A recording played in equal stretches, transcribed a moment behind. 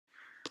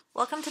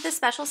Welcome to the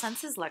Special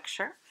Senses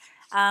lecture.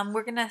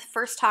 We're going to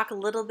first talk a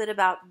little bit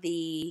about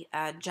the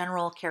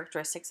general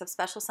characteristics of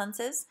special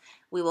senses.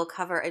 We will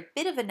cover a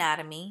bit of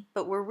anatomy,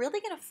 but we're really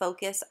going to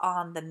focus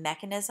on the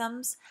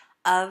mechanisms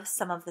of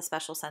some of the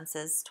special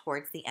senses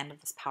towards the end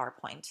of this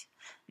PowerPoint.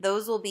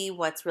 Those will be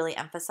what's really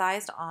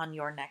emphasized on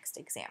your next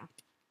exam.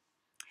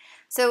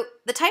 So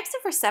the types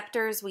of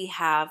receptors we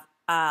have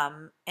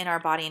in our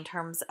body in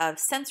terms of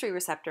sensory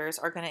receptors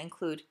are going to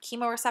include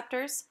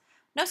chemoreceptors,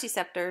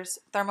 nociceptors,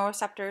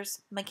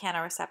 thermoreceptors,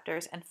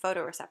 mechanoreceptors, and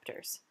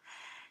photoreceptors.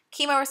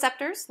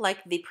 Chemoreceptors, like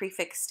the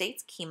prefix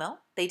states chemo,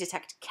 they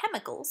detect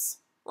chemicals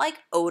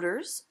like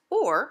odors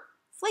or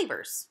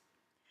flavors.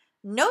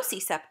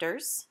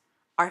 Nociceptors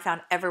are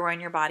found everywhere in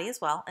your body as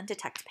well and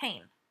detect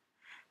pain.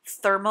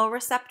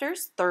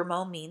 Thermoreceptors,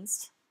 thermo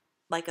means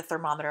like a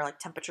thermometer, like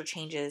temperature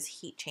changes,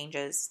 heat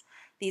changes.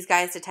 These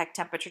guys detect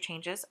temperature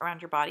changes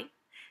around your body.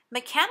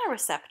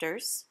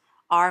 Mechanoreceptors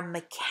are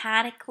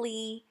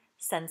mechanically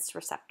sensed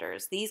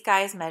receptors. These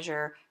guys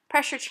measure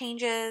pressure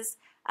changes,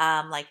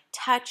 like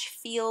touch,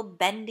 feel,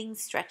 bending,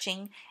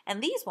 stretching,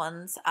 and these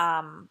ones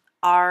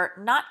are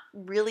not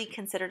really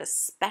considered a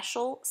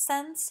special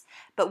sense,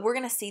 but we're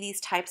going to see these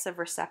types of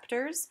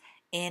receptors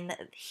in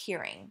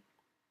hearing.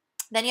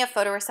 Then you have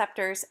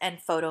photoreceptors,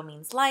 and photo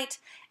means light,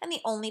 and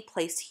the only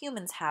place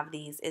humans have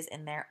these is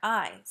in their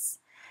eyes.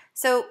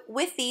 So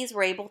with these,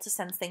 we're able to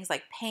sense things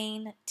like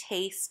pain,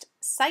 taste,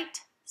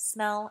 sight,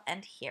 smell,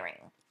 and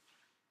hearing.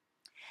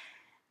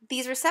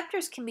 These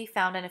receptors can be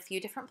found in a few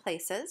different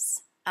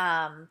places.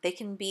 They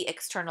can be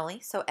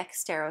externally, so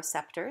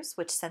exteroceptors,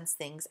 which sense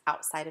things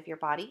outside of your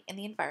body in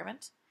the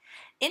environment.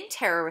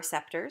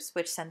 Interoreceptors,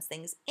 which sense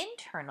things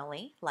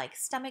internally, like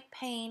stomach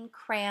pain,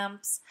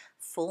 cramps,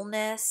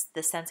 fullness,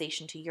 the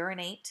sensation to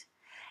urinate.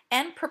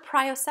 And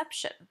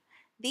proprioception.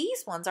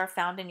 These ones are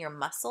found in your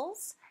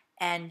muscles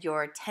and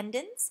your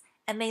tendons,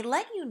 and they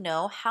let you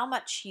know how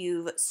much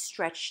you've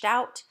stretched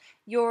out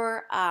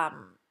your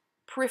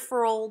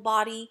peripheral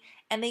body,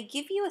 and they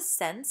give you a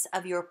sense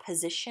of your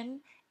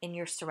position in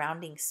your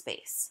surrounding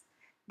space.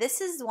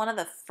 This is one of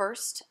the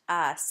first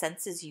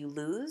senses you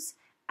lose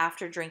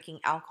after drinking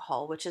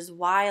alcohol, which is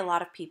why a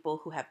lot of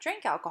people who have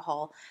drank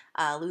alcohol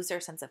lose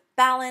their sense of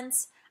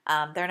balance.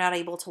 They're not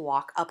able to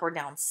walk up or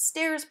down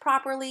stairs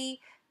properly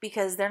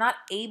because they're not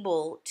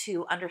able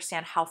to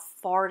understand how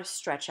far to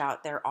stretch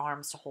out their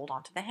arms to hold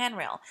onto the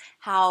handrail,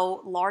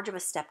 how large of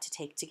a step to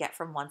take to get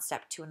from one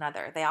step to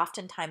another. They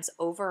oftentimes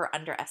over or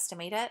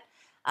underestimate it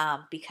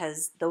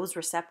because those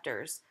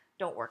receptors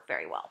don't work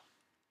very well.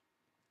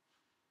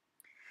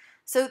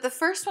 So the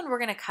first one we're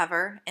going to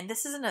cover, and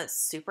this isn't a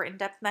super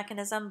in-depth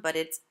mechanism, but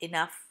it's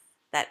enough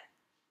that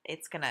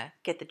it's going to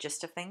get the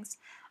gist of things.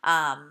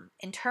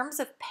 In terms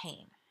of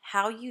pain,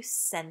 how you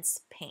sense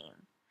pain.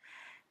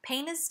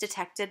 Pain is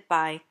detected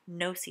by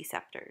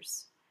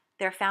nociceptors.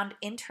 They're found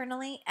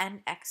internally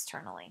and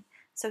externally.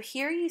 So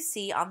here you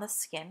see on the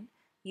skin,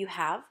 you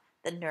have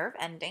the nerve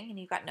ending, and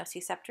you've got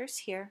nociceptors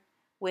here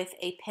with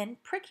a pin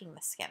pricking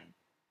the skin.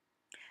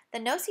 The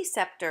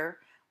nociceptor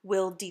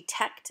will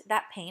detect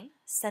that pain,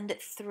 send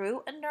it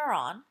through a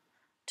neuron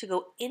to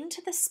go into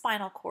the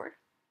spinal cord,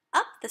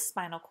 up the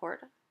spinal cord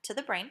to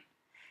the brain,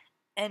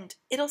 and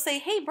it'll say,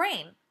 hey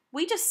brain,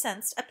 we just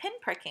sensed a pin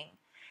pricking.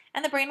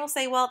 And the brain will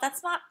say, well,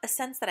 that's not a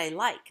sense that I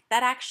like.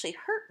 That actually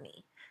hurt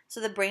me. So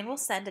the brain will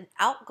send an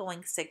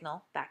outgoing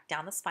signal back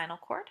down the spinal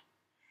cord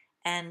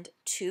and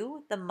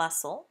to the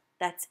muscle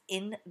that's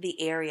in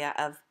the area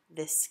of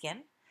this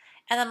skin.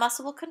 And the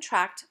muscle will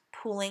contract,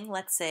 pulling,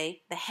 let's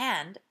say, the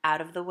hand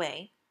out of the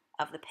way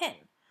of the pin.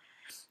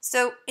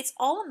 So it's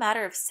all a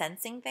matter of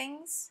sensing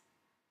things,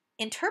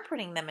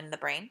 interpreting them in the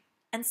brain,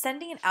 and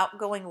sending an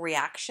outgoing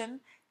reaction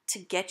to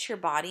get your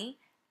body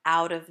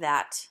out of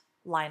that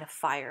line of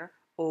fire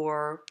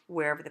or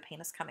wherever the pain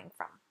is coming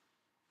from.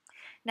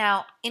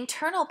 Now,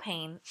 internal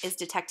pain is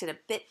detected a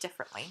bit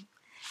differently.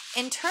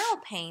 Internal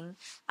pain,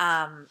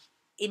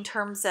 in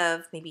terms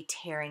of maybe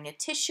tearing a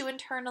tissue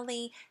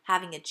internally,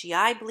 having a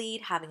GI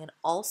bleed, having an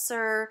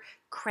ulcer,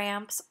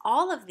 cramps,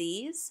 all of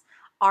these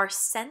are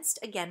sensed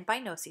again by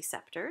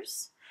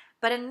nociceptors,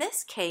 but in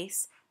this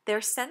case, they're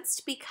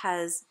sensed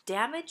because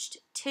damaged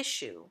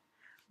tissue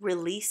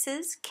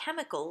releases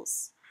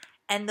chemicals,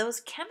 and those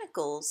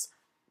chemicals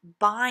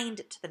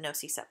bind to the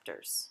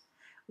nociceptors.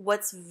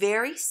 What's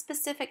very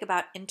specific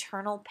about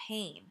internal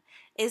pain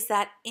is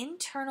that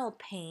internal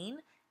pain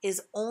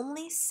is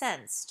only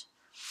sensed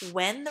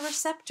when the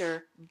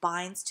receptor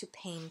binds to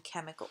pain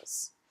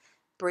chemicals.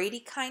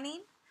 Bradykinin,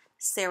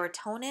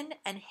 serotonin,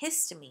 and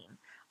histamine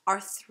are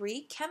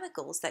three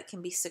chemicals that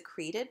can be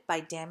secreted by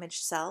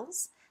damaged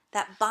cells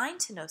that bind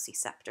to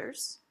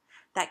nociceptors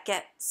that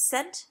get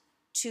sent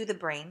to the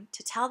brain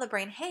to tell the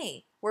brain,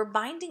 hey, we're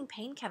binding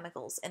pain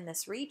chemicals in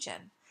this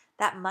region.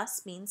 That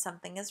must mean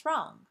something is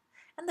wrong.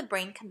 And the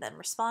brain can then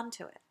respond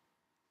to it.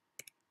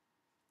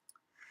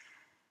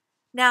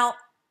 Now,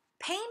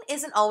 pain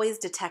isn't always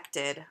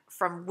detected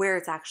from where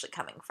it's actually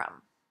coming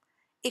from.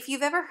 If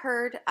you've ever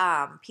heard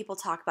people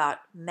talk about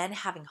men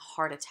having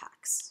heart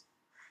attacks,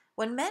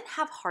 When men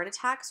have heart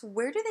attacks,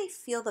 where do they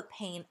feel the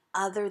pain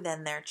other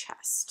than their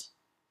chest?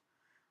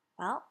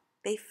 Well,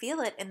 they feel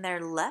it in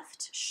their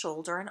left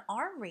shoulder and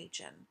arm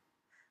region.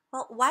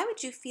 Well, why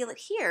would you feel it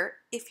here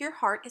if your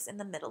heart is in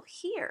the middle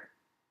here?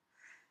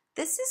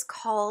 This is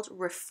called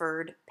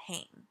referred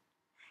pain.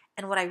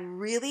 And what I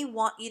really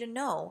want you to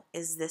know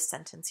is this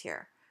sentence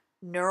here.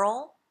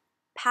 Neural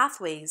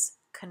pathways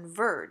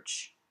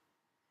converge.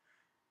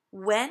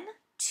 When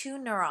two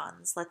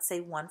neurons, let's say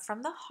one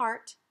from the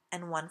heart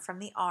and one from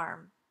the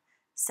arm,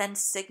 send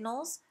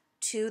signals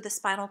to the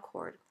spinal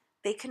cord,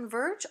 they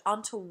converge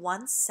onto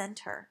one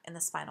center in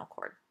the spinal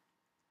cord.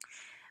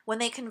 When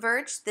they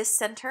converge, this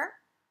center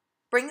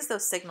brings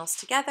those signals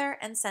together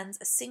and sends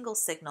a single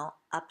signal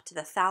up to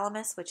the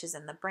thalamus, which is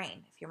in the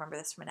brain, if you remember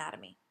this from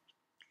anatomy.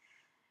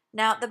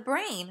 Now, the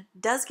brain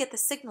does get the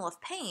signal of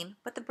pain,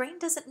 but the brain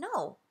doesn't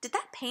know. Did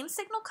that pain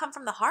signal come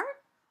from the heart,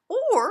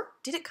 or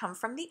did it come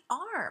from the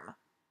arm?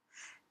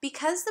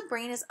 Because the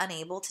brain is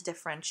unable to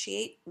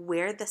differentiate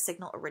where the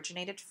signal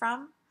originated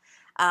from,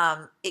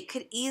 it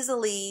could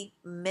easily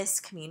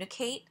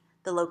miscommunicate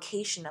the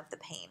location of the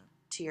pain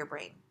to your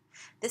brain.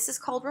 This is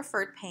called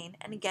referred pain,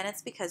 and again,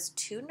 it's because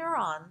two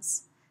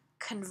neurons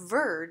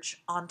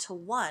converge onto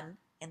one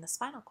in the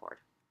spinal cord.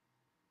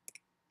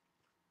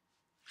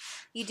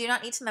 You do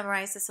not need to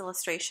memorize this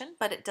illustration,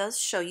 but it does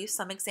show you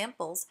some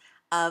examples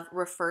of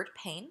referred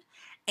pain,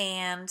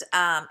 and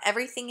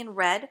everything in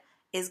red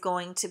is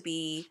going to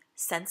be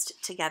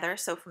sensed together.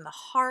 So from the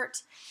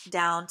heart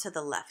down to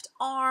the left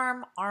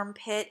arm,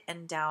 armpit,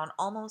 and down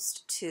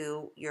almost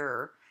to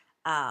your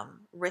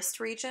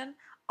wrist region,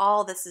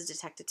 all this is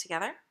detected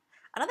together.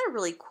 Another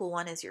really cool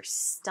one is your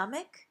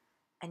stomach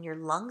and your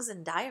lungs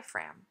and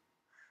diaphragm.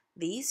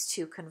 These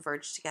two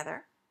converge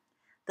together.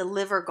 The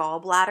liver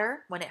gallbladder,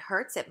 when it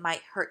hurts, it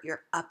might hurt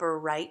your upper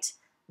right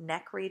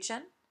neck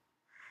region.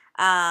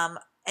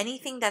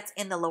 Anything that's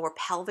in the lower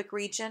pelvic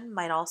region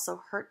might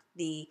also hurt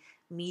the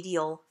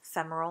medial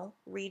femoral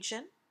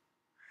region.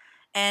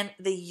 And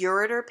the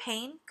ureter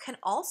pain can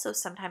also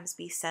sometimes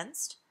be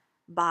sensed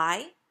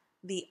by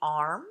the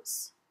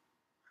arms.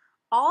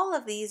 All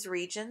of these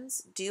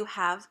regions do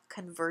have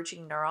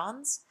converging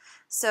neurons.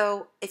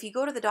 So if you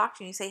go to the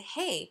doctor and you say,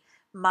 hey,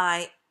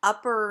 my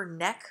upper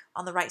neck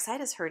on the right side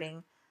is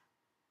hurting,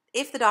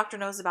 if the doctor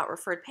knows about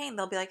referred pain,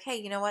 they'll be like, hey,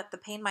 you know what? The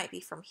pain might be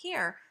from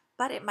here,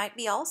 but it might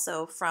be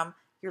also from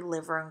your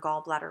liver and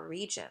gallbladder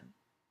region.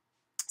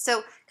 So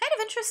kind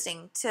of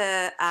interesting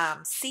to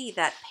see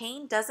that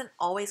pain doesn't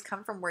always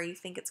come from where you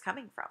think it's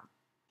coming from.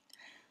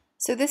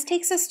 So this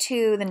takes us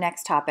to the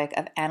next topic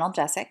of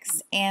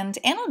analgesics, and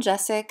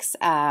analgesics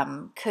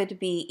could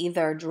be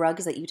either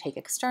drugs that you take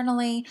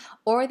externally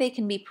or they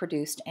can be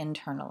produced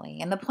internally.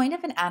 And the point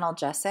of an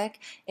analgesic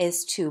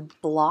is to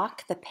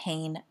block the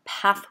pain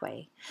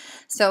pathway.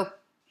 So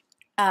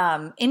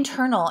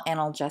internal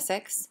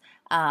analgesics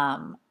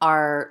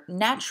are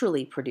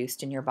naturally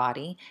produced in your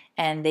body,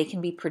 and they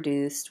can be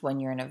produced when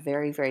you're in a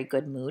very, very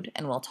good mood,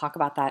 and we'll talk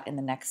about that in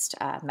the next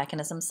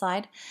mechanism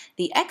slide.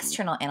 The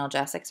external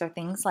analgesics are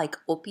things like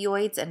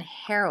opioids and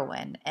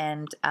heroin,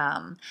 and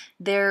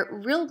their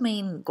real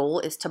main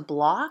goal is to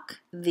block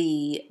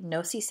the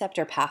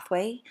nociceptor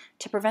pathway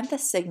to prevent the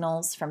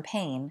signals from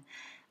pain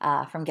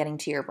from getting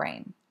to your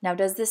brain. Now,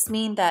 does this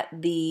mean that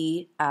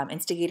the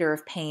instigator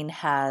of pain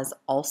has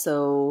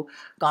also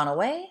gone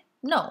away?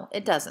 No,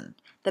 it doesn't.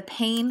 The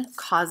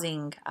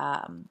pain-causing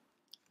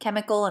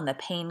chemical and the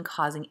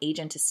pain-causing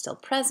agent is still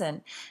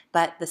present,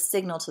 but the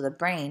signal to the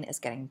brain is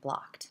getting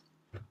blocked.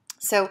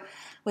 So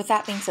with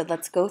that being said,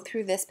 let's go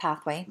through this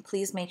pathway.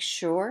 Please make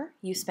sure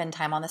you spend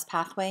time on this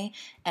pathway,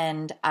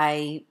 and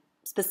I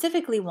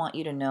specifically want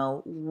you to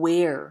know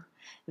where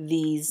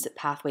these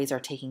pathways are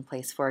taking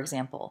place. For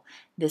example,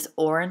 this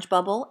orange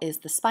bubble is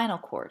the spinal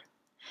cord.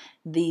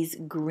 These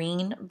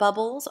green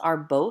bubbles are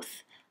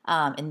both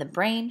in the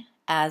brain,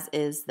 as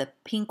is the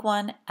pink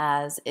one,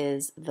 as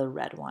is the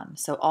red one.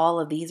 So all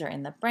of these are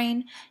in the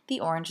brain. The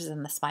orange is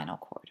in the spinal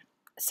cord.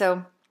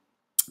 So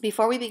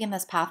before we begin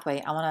this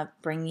pathway, I want to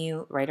bring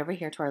you right over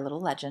here to our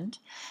little legend.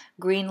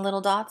 Green little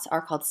dots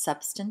are called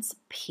substance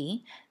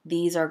P.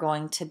 These are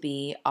going to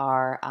be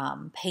our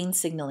pain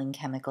signaling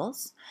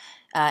chemicals.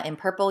 In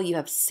purple, you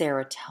have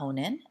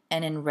serotonin,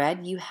 and in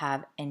red, you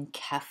have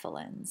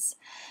enkephalins.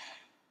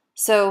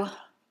 So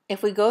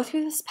if we go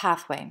through this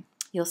pathway,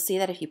 you'll see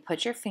that if you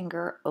put your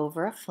finger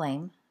over a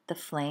flame, the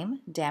flame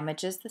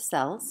damages the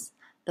cells.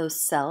 Those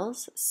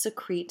cells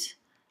secrete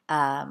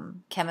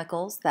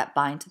chemicals that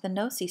bind to the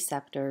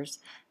nociceptors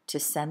to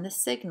send the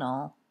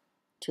signal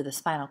to the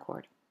spinal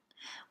cord.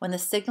 When the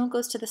signal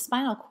goes to the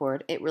spinal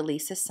cord, it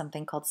releases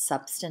something called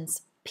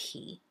substance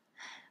P.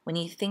 When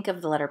you think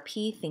of the letter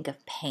P, think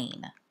of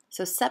pain.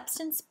 So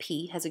substance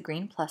P has a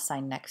green plus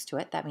sign next to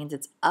it. That means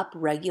it's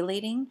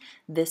upregulating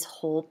this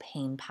whole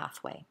pain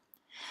pathway.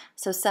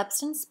 So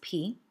substance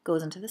P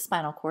goes into the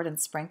spinal cord and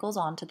sprinkles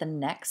onto the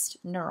next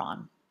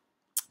neuron.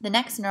 The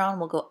next neuron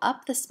will go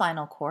up the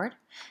spinal cord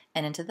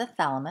and into the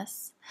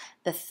thalamus.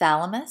 The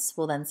thalamus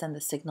will then send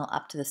the signal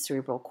up to the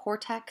cerebral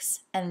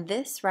cortex, and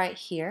this right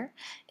here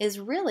is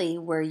really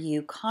where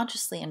you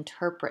consciously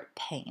interpret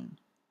pain.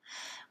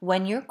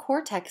 When your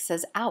cortex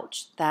says,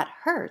 ouch, that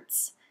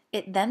hurts,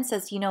 it then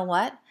says, you know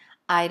what?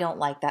 I don't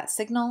like that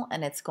signal,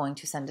 and it's going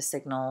to send a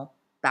signal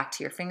back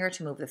to your finger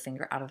to move the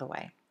finger out of the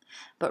way.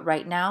 But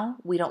right now,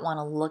 we don't want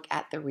to look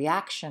at the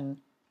reaction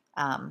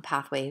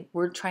pathway.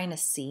 We're trying to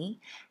see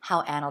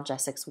how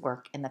analgesics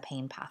work in the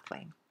pain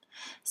pathway.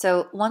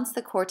 So once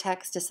the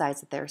cortex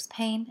decides that there's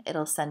pain,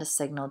 it'll send a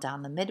signal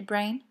down the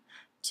midbrain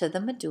to the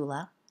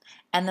medulla,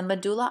 and the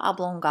medulla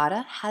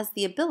oblongata has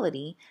the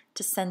ability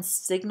to send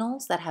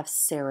signals that have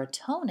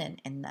serotonin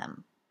in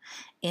them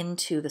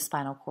into the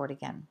spinal cord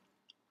again.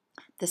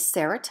 The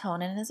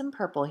serotonin is in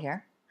purple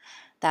here.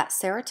 That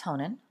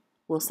serotonin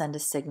will send a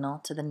signal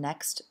to the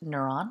next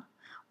neuron,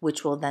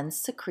 which will then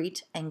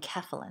secrete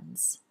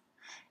enkephalins.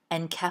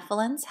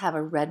 Enkephalins have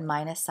a red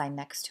minus sign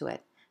next to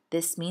it.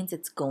 This means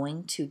it's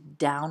going to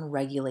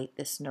down-regulate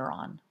this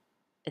neuron.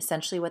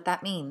 Essentially what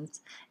that means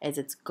is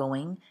it's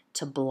going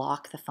to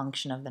block the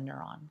function of the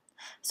neuron.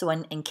 So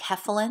when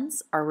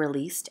enkephalins are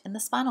released in the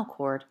spinal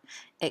cord,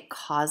 it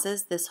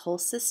causes this whole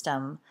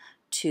system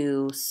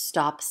to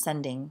stop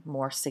sending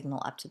more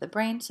signal up to the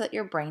brain so that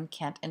your brain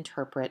can't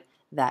interpret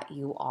that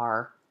you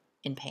are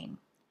in pain.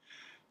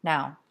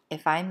 Now,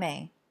 if I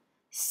may,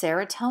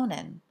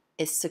 serotonin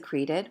is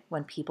secreted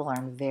when people are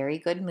in very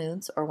good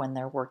moods or when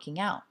they're working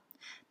out.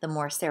 The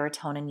more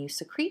serotonin you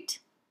secrete,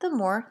 the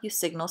more you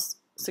signal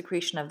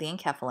secretion of the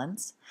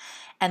enkephalins,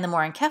 and the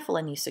more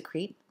enkephalin you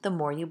secrete, the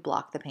more you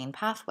block the pain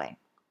pathway.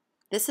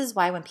 This is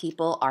why when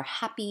people are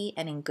happy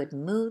and in good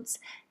moods,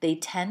 they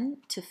tend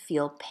to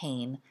feel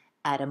pain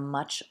at a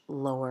much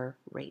lower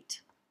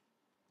rate.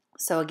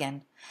 So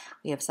again,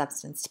 we have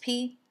substance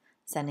P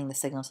sending the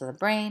signal to the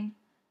brain,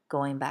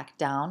 going back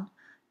down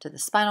to the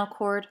spinal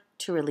cord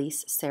to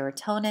release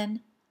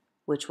serotonin,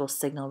 which will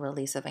signal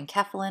release of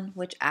enkephalin,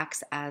 which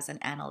acts as an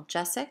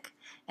analgesic,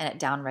 and it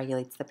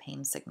downregulates the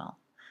pain signal.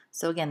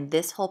 So again,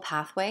 this whole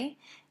pathway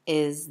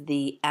is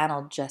the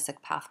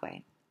analgesic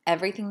pathway.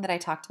 Everything that I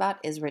talked about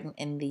is written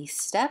in the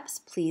steps.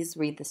 Please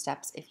read the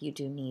steps if you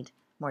do need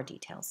more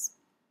details.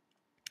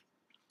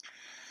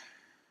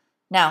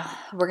 Now,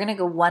 we're going to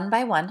go one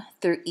by one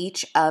through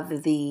each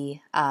of the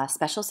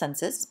special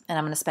senses, and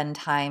I'm going to spend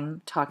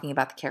time talking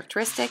about the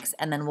characteristics,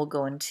 and then we'll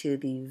go into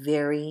the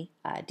very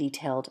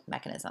detailed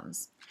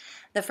mechanisms.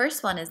 The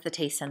first one is the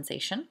taste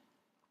sensation,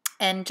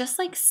 and just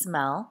like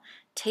smell,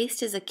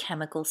 taste is a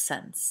chemical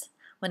sense.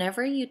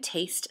 Whenever you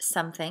taste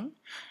something,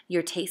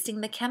 you're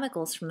tasting the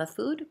chemicals from the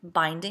food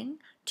binding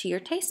to your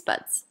taste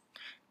buds.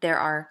 There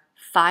are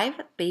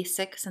 5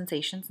 basic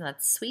sensations, and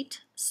that's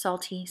sweet,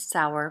 salty,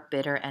 sour,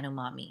 bitter, and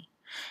umami.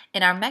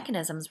 In our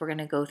mechanisms, we're going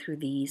to go through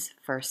these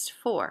first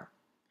 4.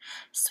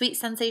 Sweet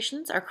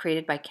sensations are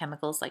created by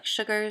chemicals like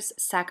sugars,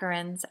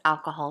 saccharins,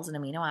 alcohols, and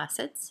amino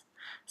acids.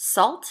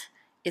 Salt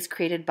is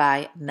created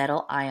by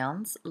metal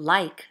ions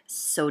like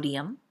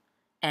sodium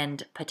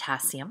and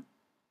potassium.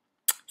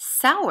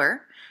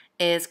 Sour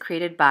is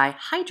created by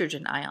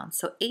hydrogen ions,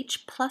 so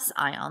H+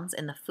 ions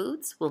in the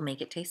foods will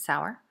make it taste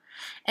sour.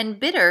 And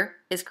bitter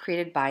is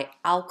created by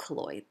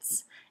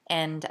alkaloids,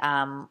 and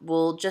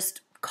we'll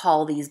just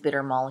call these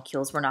bitter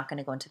molecules. We're not going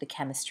to go into the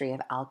chemistry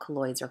of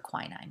alkaloids or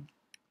quinine.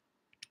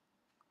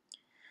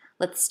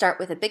 Let's start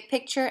with a big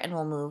picture, and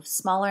we'll move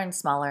smaller and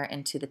smaller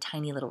into the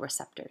tiny little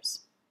receptors.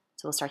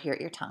 So we'll start here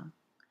at your tongue.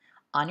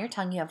 On your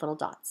tongue, you have little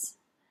dots.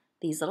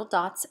 These little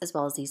dots, as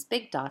well as these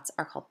big dots,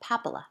 are called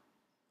papilla.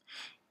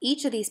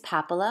 Each of these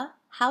papilla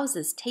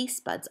houses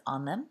taste buds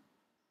on them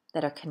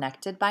that are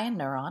connected by a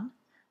neuron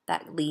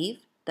that leave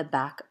the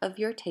back of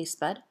your taste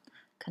bud,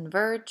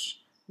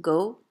 converge,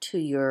 go to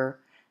your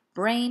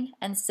brain,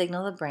 and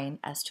signal the brain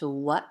as to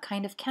what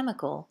kind of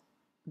chemical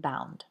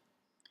bound.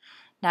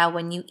 Now,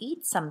 when you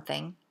eat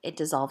something, it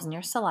dissolves in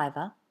your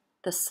saliva.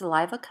 The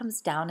saliva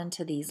comes down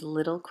into these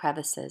little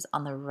crevices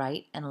on the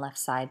right and left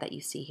side that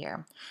you see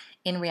here.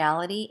 In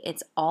reality,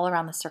 it's all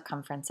around the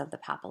circumference of the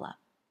papilla.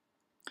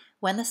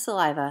 When the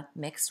saliva,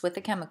 mixed with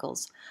the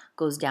chemicals,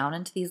 goes down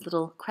into these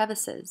little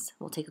crevices,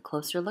 we'll take a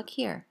closer look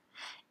here,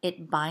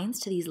 it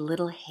binds to these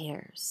little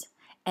hairs.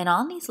 And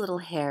on these little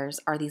hairs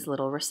are these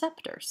little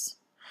receptors.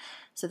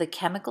 So the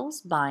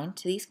chemicals bind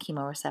to these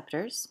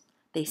chemoreceptors.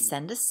 They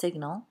send a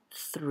signal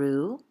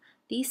through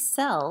these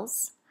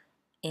cells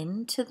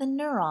into the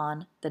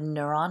neuron. The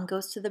neuron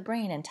goes to the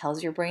brain and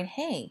tells your brain,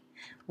 hey,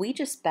 we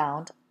just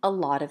bound a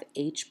lot of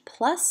H+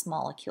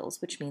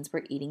 molecules, which means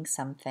we're eating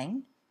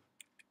something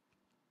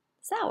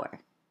sour.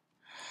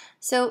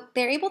 So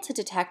they're able to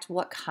detect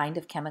what kind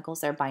of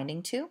chemicals they're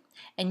binding to,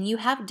 and you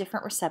have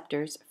different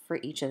receptors for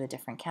each of the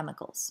different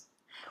chemicals.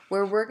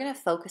 Where we're going to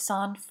focus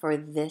on for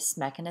this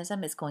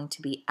mechanism is going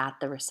to be at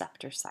the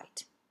receptor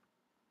site.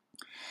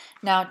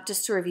 Now,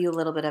 just to review a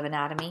little bit of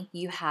anatomy,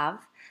 you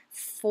have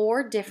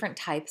 4 different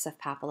types of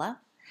papilla.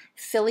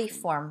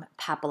 Filiform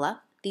papilla,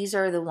 these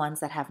are the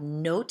ones that have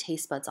no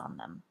taste buds on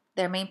them.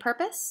 Their main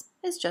purpose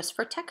is just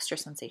for texture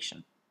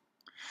sensation.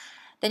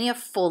 Then you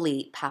have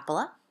foliate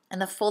papilla,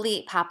 and the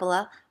foliate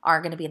papilla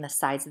are going to be in the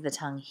sides of the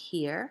tongue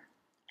here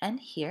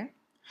and here.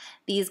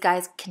 These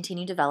guys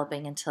continue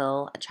developing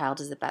until a child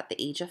is about the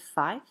age of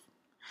 5.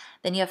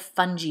 Then you have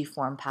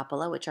fungiform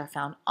papilla, which are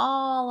found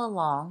all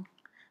along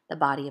the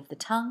body of the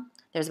tongue.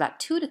 There's about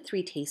 2 to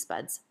 3 taste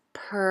buds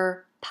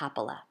per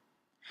papilla.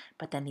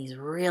 But then these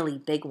really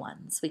big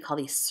ones, we call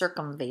these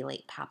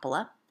circumvallate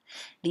papilla.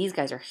 These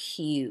guys are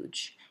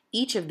huge.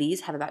 Each of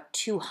these have about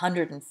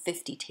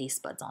 250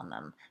 taste buds on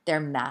them. They're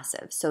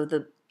massive. So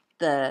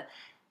the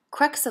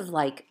crux of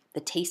like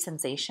the taste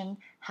sensation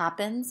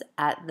happens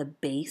at the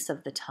base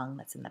of the tongue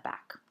that's in the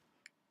back.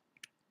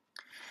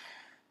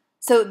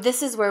 So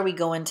this is where we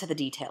go into the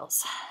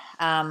details.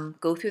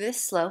 Go through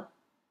this slow.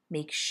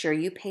 Make sure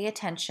you pay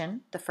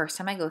attention the first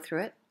time I go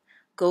through it.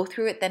 Go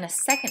through it then a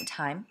second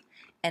time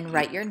and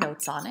write your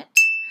notes on it.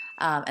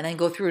 And then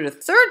go through it a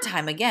third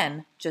time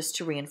again just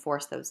to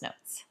reinforce those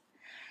notes.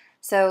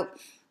 So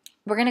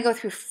we're going to go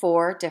through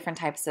 4 different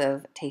types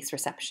of taste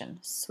reception: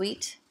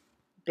 sweet,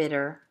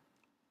 bitter,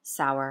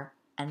 sour,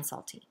 and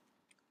salty.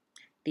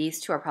 These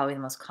 2 are probably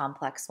the most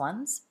complex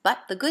ones,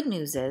 but the good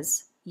news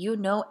is you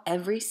know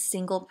every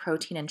single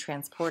protein and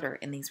transporter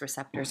in these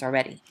receptors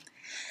already.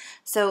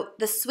 So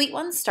the sweet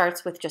one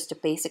starts with just a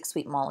basic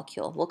sweet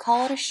molecule. We'll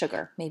call it a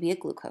sugar, maybe a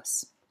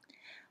glucose.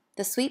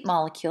 The sweet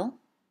molecule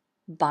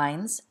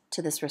binds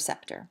to this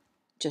receptor.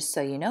 Just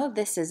so you know,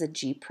 this is a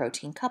G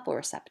protein couple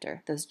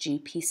receptor, those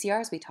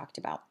GPCRs we talked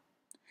about.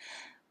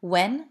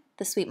 When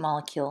the sweet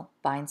molecule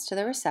binds to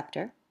the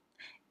receptor,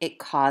 it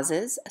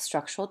causes a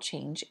structural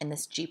change in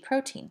this G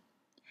protein.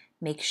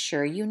 Make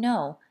sure you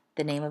know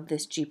the name of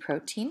this G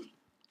protein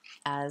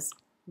as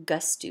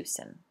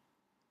gusteucin.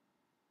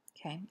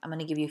 Okay, I'm going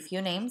to give you a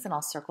few names and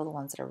I'll circle the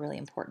ones that are really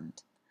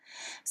important.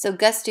 So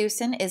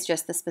gusteucin is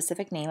just the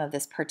specific name of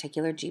this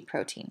particular G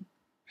protein.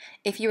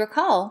 If you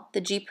recall,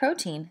 the G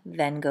protein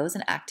then goes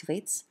and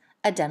activates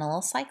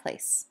adenylyl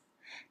cyclase.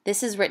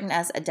 This is written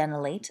as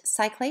adenylate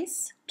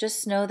cyclase.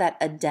 Just know that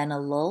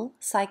adenylyl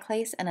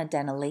cyclase and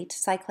adenylate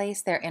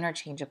cyclase, they're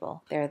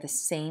interchangeable. They're the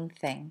same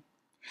thing.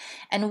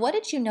 And what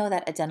did you know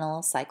that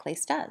adenylyl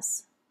cyclase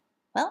does?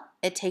 Well,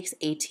 it takes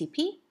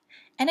ATP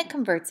and it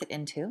converts it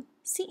into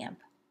cAMP.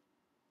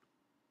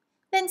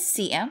 Then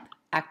cAMP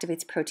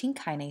activates protein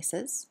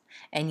kinases,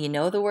 and you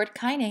know the word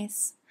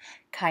kinase.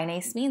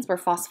 Kinase means we're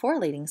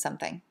phosphorylating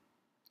something.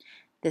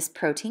 This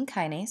protein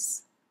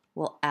kinase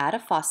will add a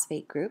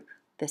phosphate group,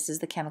 this is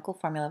the chemical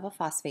formula of a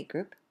phosphate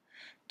group,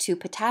 to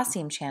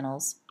potassium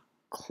channels,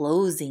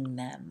 closing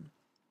them.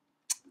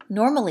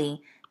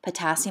 Normally,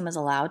 potassium is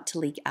allowed to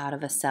leak out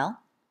of a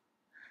cell,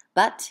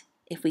 but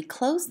if we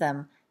close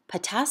them,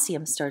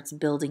 potassium starts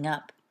building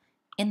up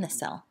in the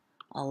cell.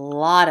 A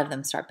lot of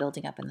them start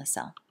building up in the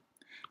cell.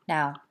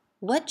 Now,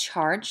 what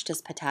charge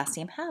does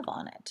potassium have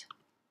on it?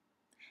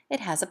 It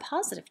has a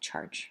positive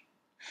charge.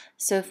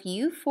 So if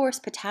you force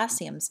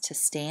potassiums to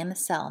stay in the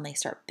cell and they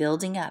start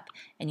building up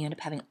and you end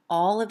up having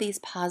all of these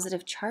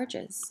positive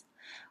charges,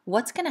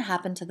 what's going to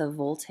happen to the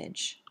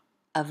voltage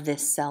of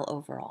this cell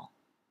overall?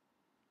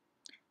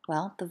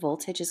 Well, the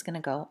voltage is going to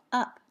go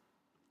up.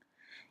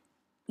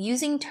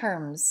 Using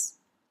terms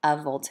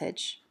of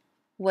voltage,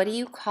 what do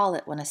you call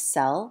it when a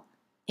cell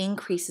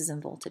increases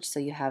in voltage? So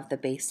you have the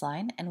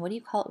baseline, and what do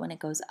you call it when it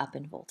goes up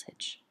in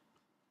voltage?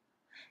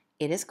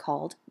 It is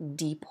called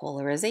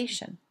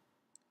depolarization.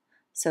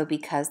 So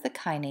because the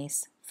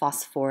kinase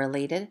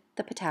phosphorylated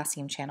the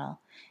potassium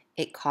channel,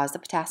 it caused the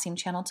potassium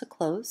channel to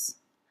close.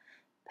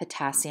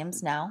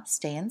 Potassiums now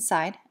stay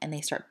inside and they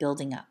start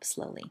building up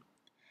slowly.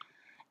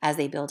 As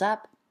they build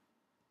up,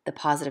 the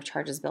positive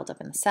charges build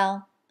up in the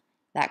cell.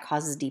 That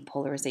causes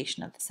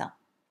depolarization of the cell.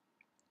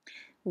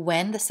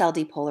 When the cell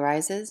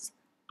depolarizes,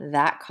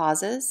 that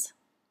causes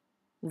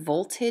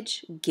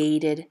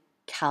voltage-gated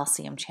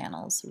calcium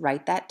channels.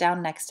 Write that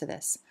down next to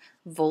this.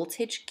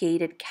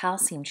 Voltage-gated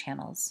calcium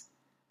channels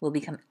will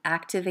become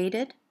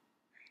activated,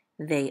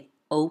 they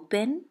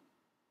open,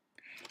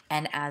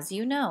 and as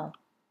you know,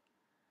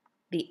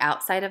 the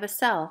outside of a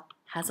cell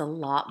has a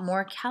lot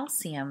more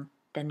calcium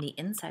than the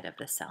inside of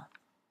the cell.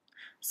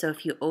 So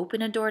if you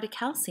open a door to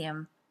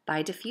calcium,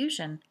 by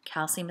diffusion,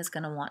 calcium is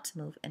going to want to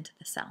move into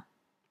the cell.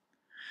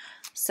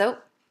 So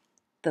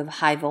the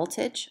high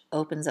voltage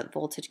opens up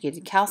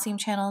voltage-gated calcium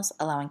channels,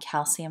 allowing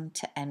calcium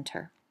to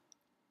enter.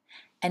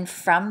 And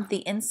from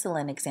the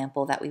insulin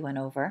example that we went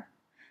over,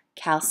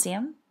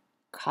 calcium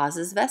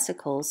causes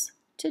vesicles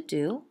to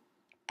do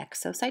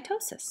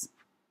exocytosis.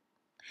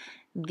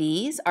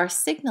 These are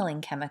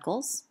signaling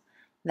chemicals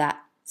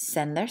that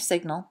send their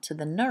signal to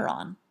the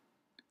neuron.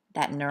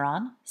 That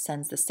neuron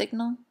sends the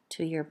signal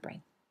to your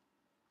brain.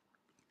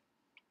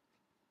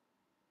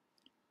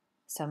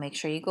 So make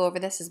sure you go over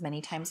this as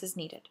many times as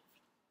needed.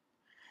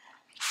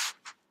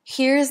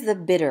 Here's the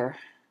bitter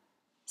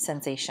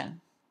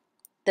sensation.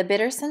 The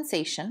bitter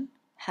sensation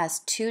has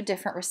 2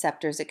 different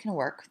receptors it can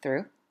work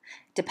through,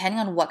 depending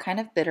on what kind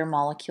of bitter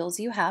molecules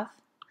you have.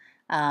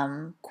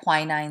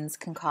 Quinines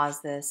can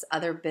cause this.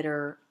 Other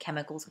bitter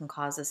chemicals can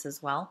cause this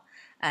as well.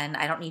 And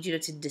I don't need you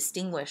to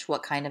distinguish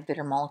what kind of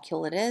bitter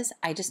molecule it is.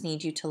 I just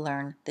need you to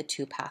learn the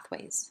two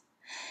pathways.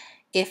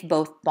 If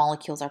both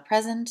molecules are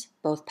present,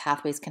 both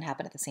pathways can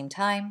happen at the same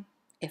time.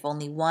 If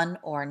only one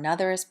or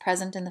another is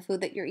present in the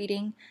food that you're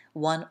eating,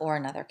 one or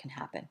another can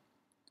happen.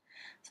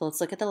 So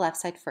let's look at the left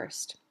side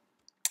first.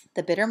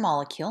 The bitter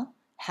molecule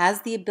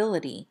has the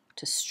ability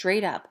to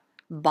straight up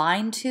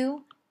bind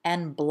to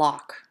and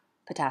block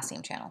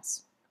potassium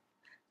channels.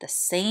 The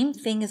same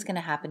thing is going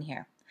to happen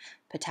here.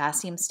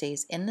 Potassium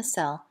stays in the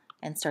cell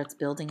and starts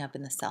building up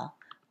in the cell,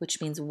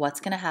 which means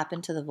what's going to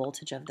happen to the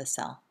voltage of the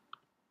cell?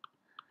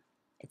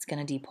 It's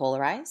going to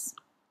depolarize,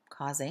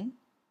 causing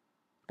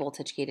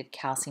voltage-gated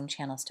calcium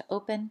channels to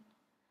open.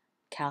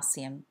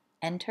 Calcium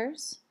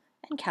enters,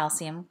 and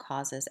calcium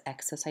causes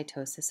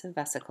exocytosis of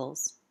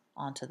vesicles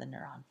onto the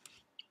neuron.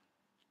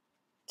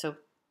 So,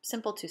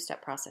 simple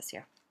two-step process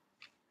here.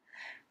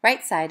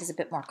 Right side is a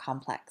bit more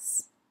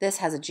complex. This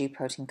has a G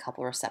protein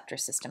couple receptor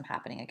system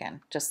happening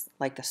again, just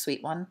like the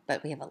sweet one,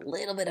 but we have a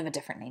little bit of a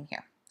different name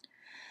here.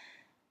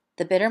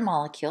 The bitter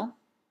molecule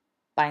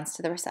binds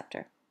to the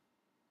receptor.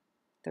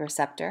 The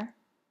receptor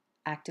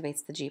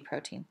activates the G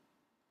protein.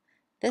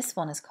 This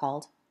one is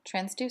called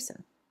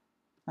transducin.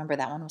 Remember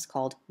that one was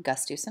called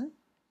gusducin?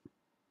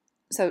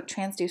 So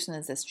transducin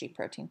is this G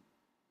protein.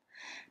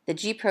 The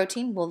G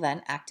protein will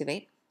then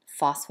activate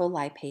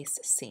phospholipase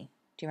C.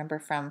 Do you remember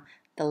from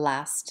the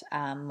last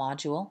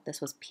module?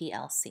 This was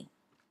PLC.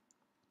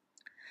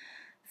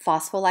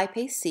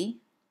 Phospholipase C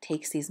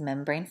takes these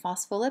membrane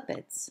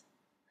phospholipids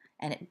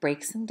and it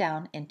breaks them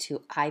down into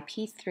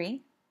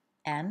IP3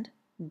 and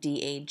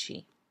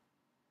DAG.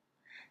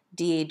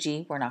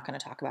 DAG we're not going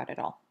to talk about at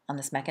all on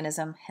this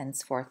mechanism,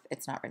 henceforth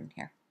it's not written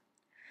here.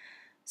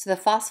 So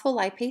the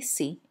phospholipase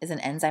C is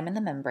an enzyme in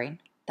the membrane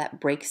that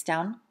breaks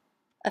down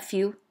a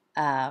few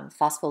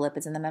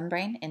phospholipids in the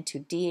membrane into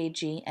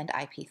DAG and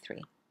IP3.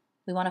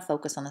 We want to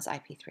focus on this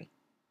IP3.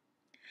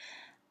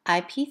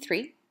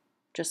 IP3,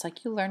 just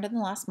like you learned in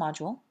the last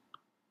module,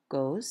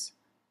 goes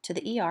to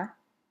the ER,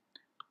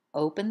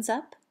 opens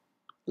up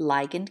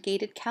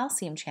ligand-gated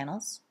calcium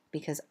channels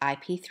because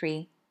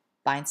IP3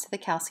 binds to the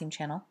calcium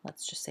channel,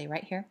 let's just say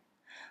right here,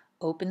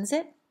 opens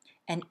it,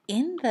 and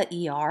in the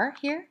ER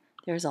here,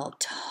 there's a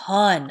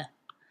ton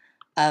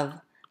of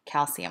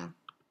calcium,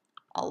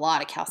 a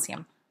lot of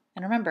calcium.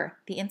 And remember,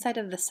 the inside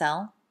of the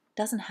cell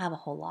doesn't have a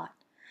whole lot.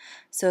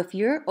 So if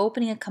you're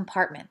opening a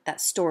compartment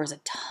that stores a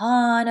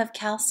ton of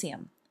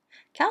calcium,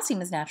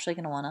 calcium is naturally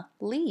going to want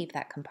to leave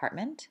that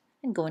compartment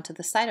and go into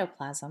the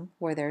cytoplasm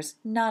where there's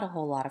not a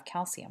whole lot of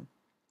calcium.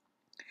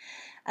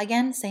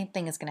 Again, same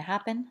thing is going to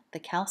happen. The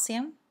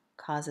calcium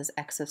causes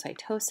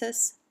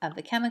exocytosis of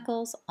the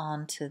chemicals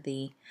onto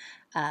the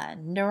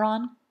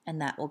neuron,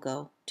 and that will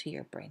go to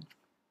your brain.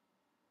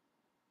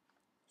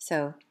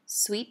 So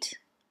sweet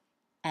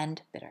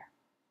and bitter.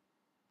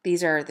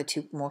 These are the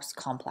two most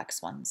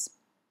complex ones.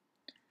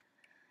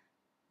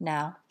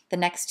 Now, the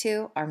next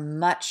two are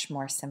much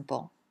more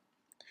simple.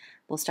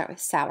 We'll start with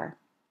sour.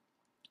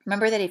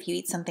 Remember that if you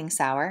eat something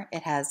sour,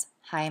 it has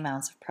high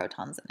amounts of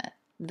protons in it.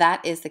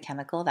 That is the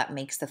chemical that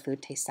makes the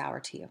food taste sour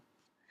to you.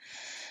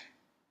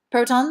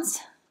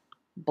 Protons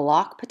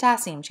block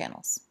potassium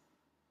channels.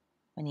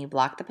 When you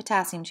block the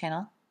potassium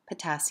channel,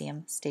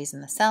 potassium stays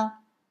in the cell,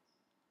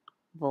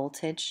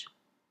 voltage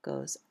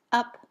goes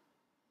up,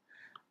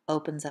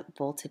 opens up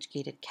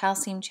voltage-gated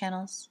calcium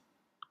channels,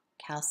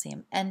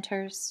 calcium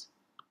enters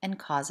and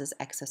causes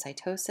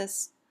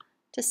exocytosis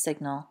to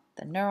signal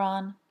the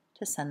neuron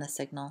to send the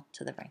signal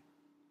to the brain.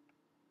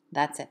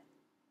 That's it.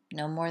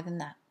 No more than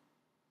that.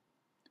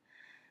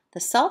 The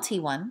salty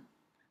one,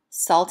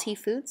 salty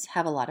foods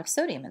have a lot of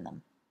sodium in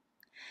them.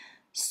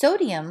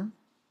 Sodium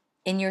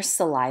in your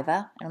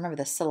saliva, and remember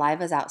the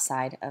saliva is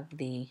outside of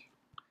the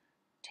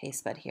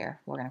taste bud here.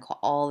 We're going to call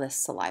all this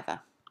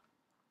saliva.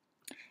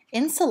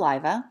 In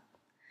saliva,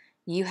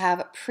 you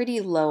have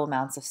pretty low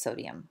amounts of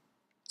sodium.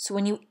 So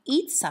when you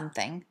eat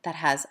something that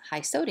has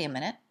high sodium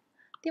in it,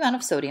 the amount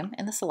of sodium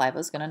in the saliva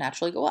is going to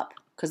naturally go up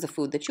because the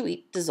food that you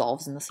eat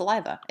dissolves in the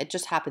saliva. It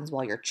just happens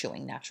while you're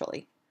chewing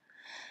naturally.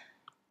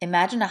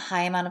 Imagine a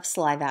high amount of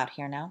saliva out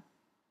here now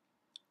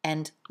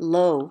and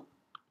low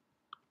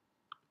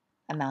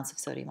amounts of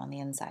sodium on the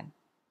inside.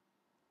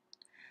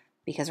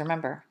 Because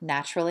remember,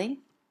 naturally,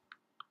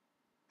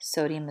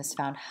 sodium is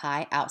found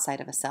high outside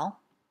of a cell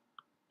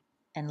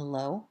and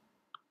low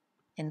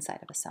inside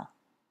of a cell.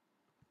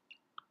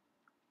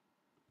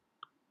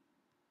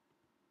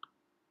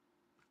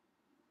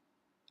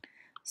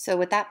 So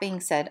with that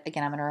being said,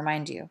 again, I'm going to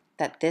remind you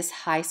that this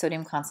high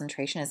sodium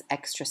concentration is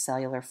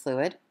extracellular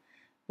fluid.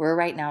 We're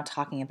right now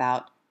talking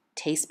about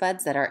taste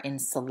buds that are in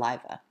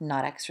saliva,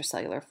 not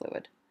extracellular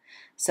fluid.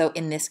 So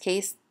in this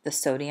case, the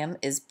sodium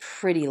is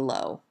pretty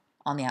low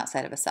on the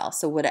outside of a cell.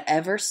 So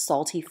whatever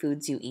salty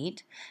foods you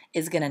eat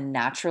is going to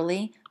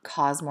naturally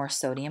cause more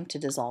sodium to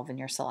dissolve in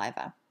your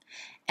saliva.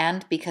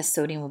 And because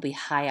sodium will be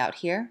high out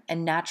here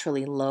and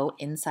naturally low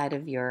inside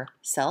of your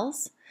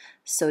cells,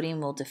 sodium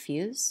will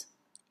diffuse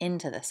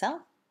into the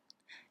cell.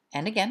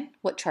 And again,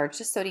 what charge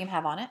does sodium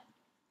have on it?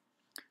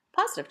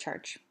 Positive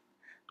charge.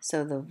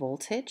 So the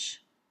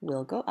voltage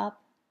will go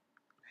up.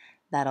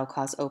 That'll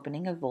cause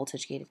opening of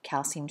voltage-gated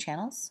calcium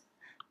channels.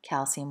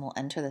 Calcium will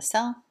enter the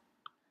cell,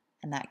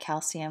 and that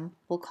calcium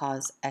will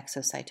cause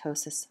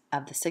exocytosis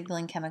of the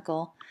signaling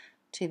chemical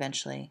to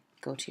eventually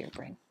go to your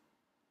brain.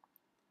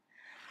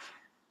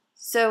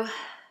 So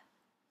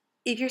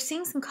if you're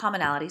seeing some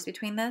commonalities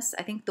between this,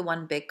 I think the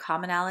one big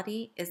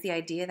commonality is the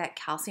idea that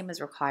calcium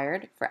is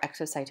required for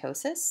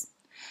exocytosis,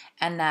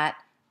 and that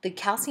the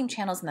calcium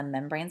channels in the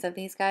membranes of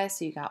these guys,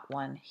 so you got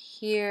one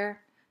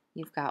here,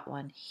 you've got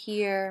one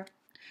here,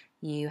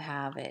 you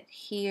have it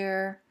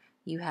here,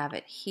 you have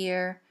it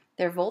here.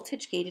 They're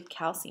voltage-gated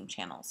calcium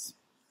channels.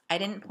 I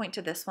didn't point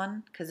to this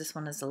one because this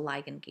one is a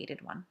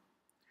ligand-gated one.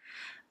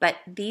 But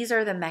these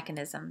are the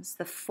mechanisms,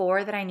 the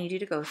 4 that I need you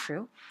to go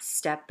through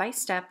step by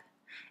step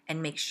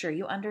and make sure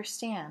you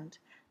understand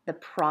the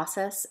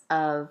process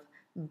of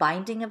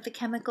binding of the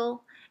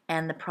chemical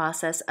and the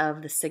process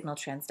of the signal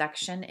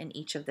transduction in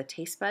each of the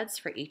taste buds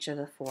for each of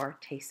the 4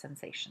 taste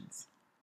sensations.